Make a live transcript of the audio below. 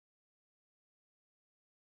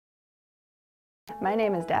My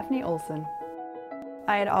name is Daphne Olson.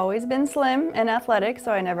 I had always been slim and athletic,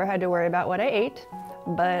 so I never had to worry about what I ate,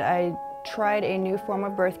 but I tried a new form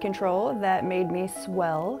of birth control that made me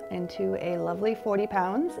swell into a lovely 40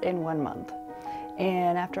 pounds in 1 month.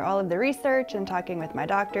 And after all of the research and talking with my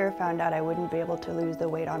doctor, found out I wouldn't be able to lose the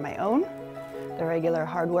weight on my own. The regular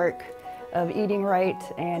hard work of eating right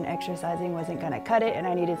and exercising wasn't going to cut it, and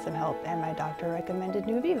I needed some help, and my doctor recommended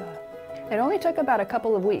Nuviva. It only took about a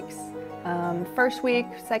couple of weeks. First week,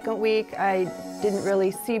 second week, I didn't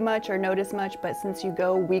really see much or notice much, but since you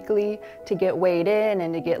go weekly to get weighed in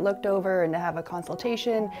and to get looked over and to have a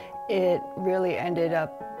consultation, it really ended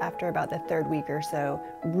up after about the third week or so,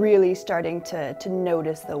 really starting to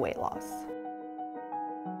notice the weight loss.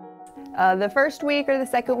 The first week or the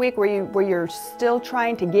second week where you're still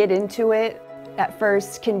trying to get into it, at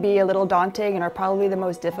first can be a little daunting and are probably the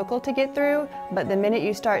most difficult to get through, but the minute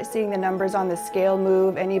you start seeing the numbers on the scale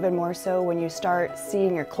move, and even more so when you start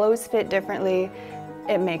seeing your clothes fit differently,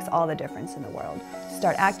 it makes all the difference in the world. You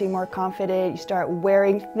start acting more confident, you start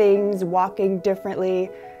wearing things, walking differently,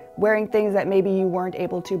 wearing things that maybe you weren't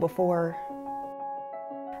able to before.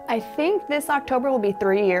 I think this October will be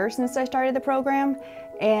 3 years since I started the program,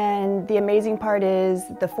 and the amazing part is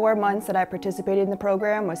the 4 months that I participated in the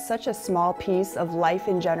program was such a small piece of life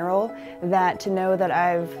in general that to know that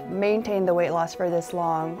I've maintained the weight loss for this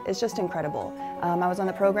long is just incredible. I was on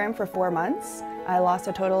the program for 4 months. I lost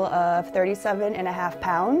a total of 37.5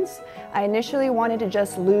 pounds. I initially wanted to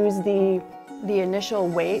just lose the initial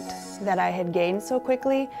weight that I had gained so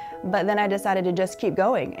quickly, but then I decided to just keep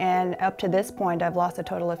going, and up to this point I've lost a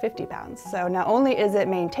total of 50 pounds. So not only is it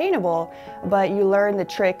maintainable, but you learn the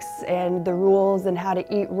tricks and the rules and how to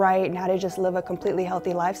eat right and how to just live a completely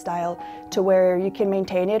healthy lifestyle to where you can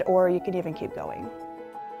maintain it or you can even keep going.